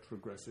most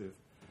retrogressive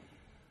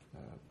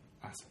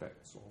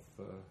aspects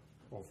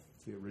of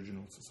the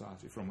original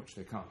society from which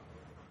they come.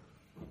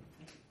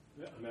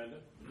 Yeah,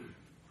 Amanda?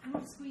 I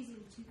want to squeeze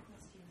in two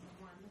questions in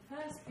one. The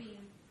first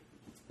being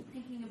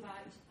thinking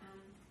about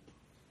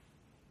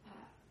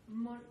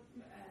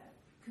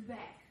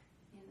Quebec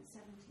in the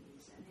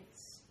 70s and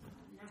its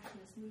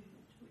nationalist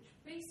movement, which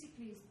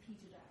basically has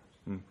petered out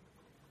and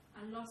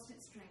lost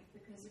its strength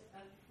because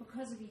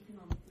of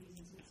economic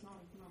reasons, and it's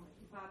not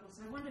economically viable.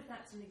 So I wonder if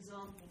that's an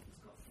example for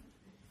Scotland.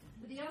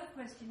 But the other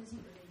question isn't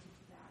related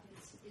to that.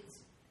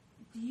 It's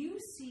do you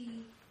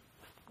see,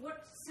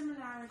 what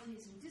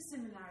similarities and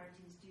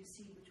dissimilarities do you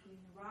see between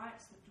the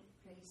riots that took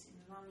place in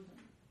London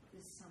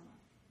this summer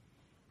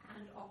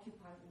and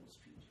Occupy Wall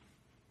Street?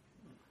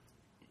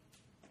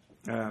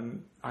 Or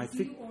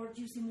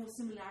do you see more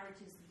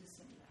similarities than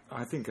dissimilarities?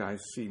 I think I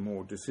see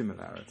more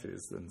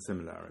dissimilarities than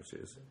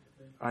similarities.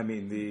 I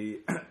mean,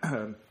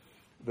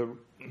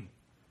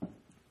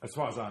 as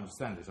far as I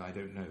understand it, I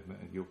don't know,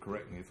 you'll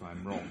correct me if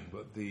I'm wrong,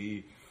 but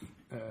the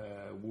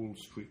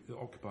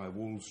Occupy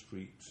Wall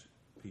Street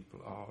people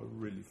are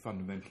really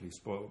fundamentally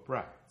spoiled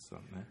brats,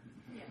 aren't they?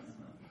 Yes.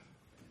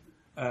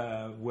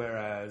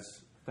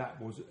 Whereas that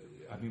was,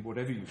 I mean,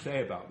 whatever you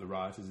say about the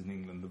rioters in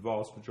England, the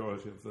vast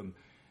majority of them,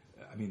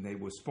 I mean, they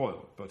were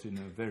spoiled, but in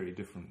a very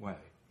different way.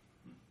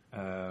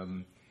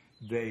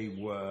 They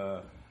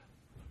were,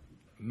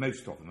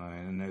 most of them,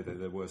 I know that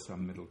there were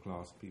some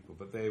middle-class people,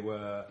 but they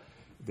were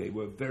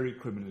very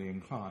criminally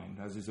inclined,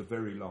 as is a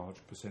very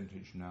large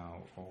percentage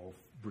now of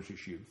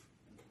British youth.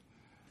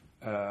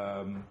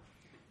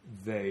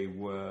 They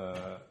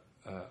were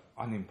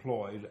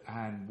unemployed,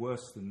 and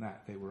worse than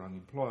that, they were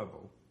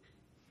unemployable.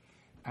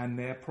 And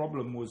their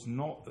problem was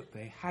not that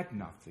they had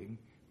nothing,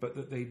 but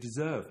that they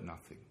deserved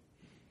nothing.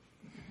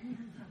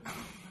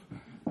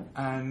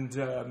 And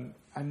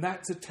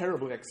that's a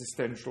terrible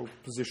existential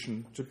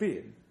position to be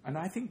in. And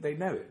I think they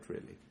know it,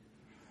 really.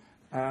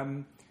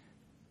 I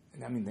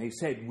mean, they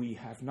said, we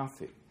have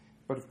nothing.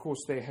 But, of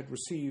course, they had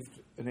received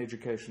an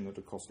education that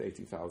had cost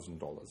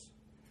 $80,000.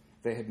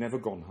 They had never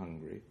gone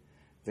hungry.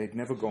 They'd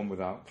never gone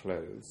without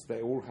clothes.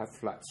 They all have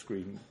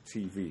flat-screen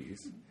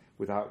TVs,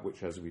 without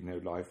which, as we know,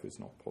 life is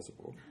not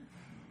possible.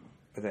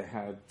 They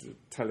had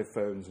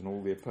telephones and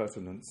all the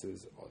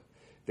appurtenances.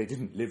 They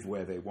didn't live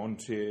where they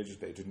wanted.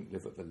 They didn't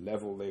live at the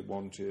level they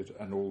wanted,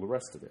 and all the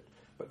rest of it.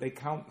 But they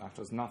count that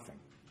as nothing.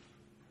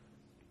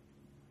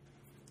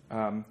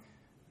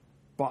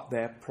 But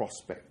their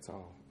prospects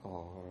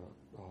are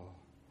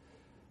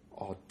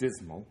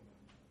dismal.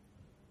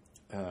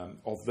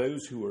 Of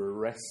those who were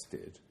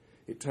arrested,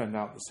 it turned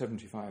out that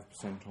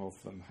 75%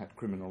 of them had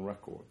criminal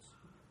records.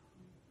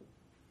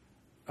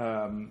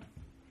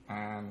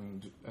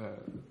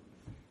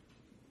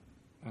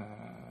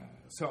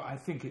 So I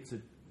think it's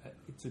a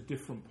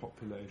different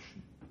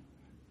population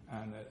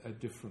and a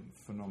different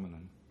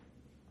phenomenon.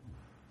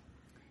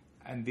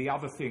 And the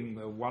other thing,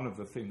 one of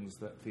the things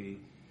that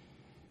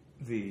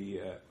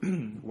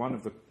one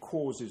of the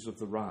causes of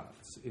the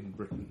riots in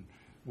Britain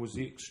was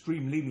the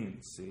extreme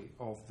leniency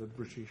of the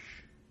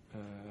British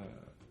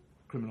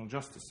criminal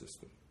justice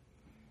system.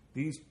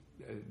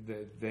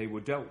 They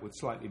were dealt with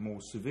slightly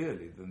more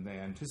severely than they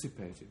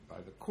anticipated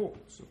by the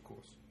courts, of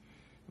course,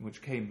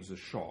 which came as a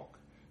shock,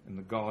 and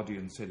the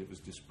Guardian said it was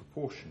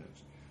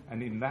disproportionate.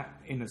 And in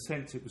a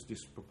sense, it was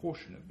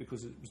disproportionate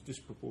because it was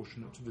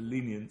disproportionate to the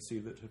leniency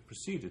that had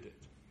preceded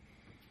it.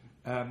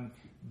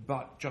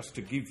 But just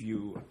to give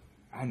you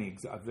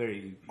a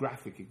very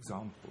graphic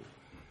example,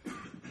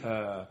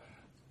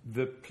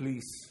 the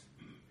police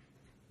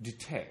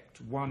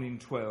detect 1 in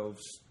 12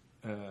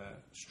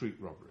 street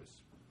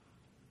robberies.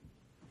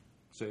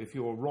 So if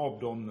you're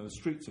robbed on the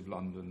streets of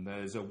London,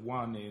 there's a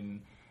 1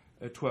 in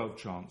 12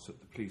 chance that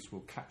the police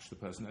will catch the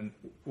person, and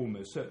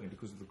almost certainly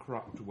because of the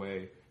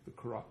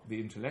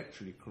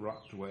intellectually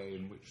corrupt way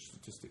in which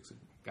statistics are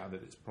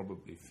gathered, it's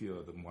probably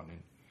fewer than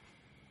 1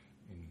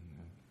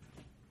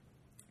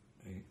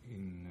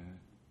 in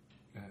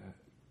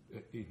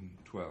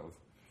 12.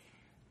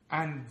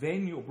 And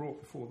then you're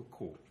brought before the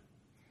court.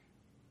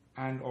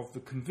 And of the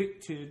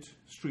convicted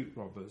street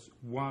robbers,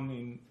 1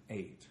 in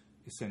 8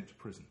 is sent to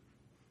prison.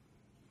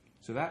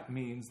 So that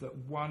means that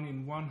 1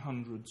 in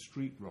 100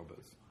 street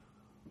robbers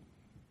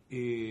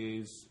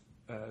is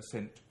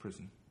sent to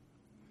prison.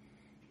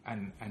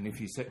 And if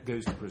he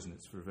goes to prison,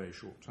 it's for a very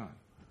short time.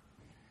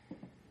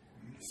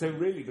 So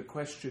really the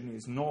question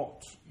is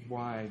not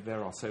why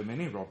there are so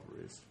many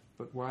robberies,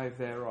 but why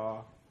there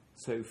are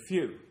so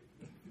few.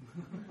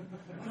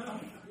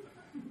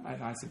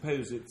 And I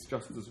suppose it's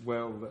just as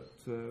well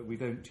that we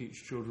don't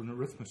teach children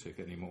arithmetic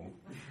anymore.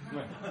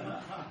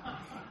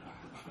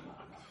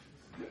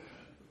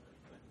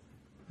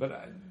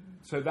 But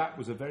so that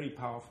was a very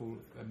powerful.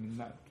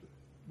 That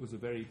was a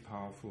very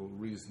powerful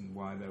reason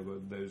why there were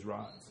those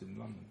riots in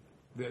London.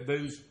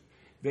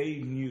 They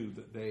knew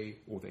that they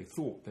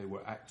thought they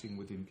were acting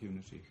with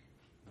impunity.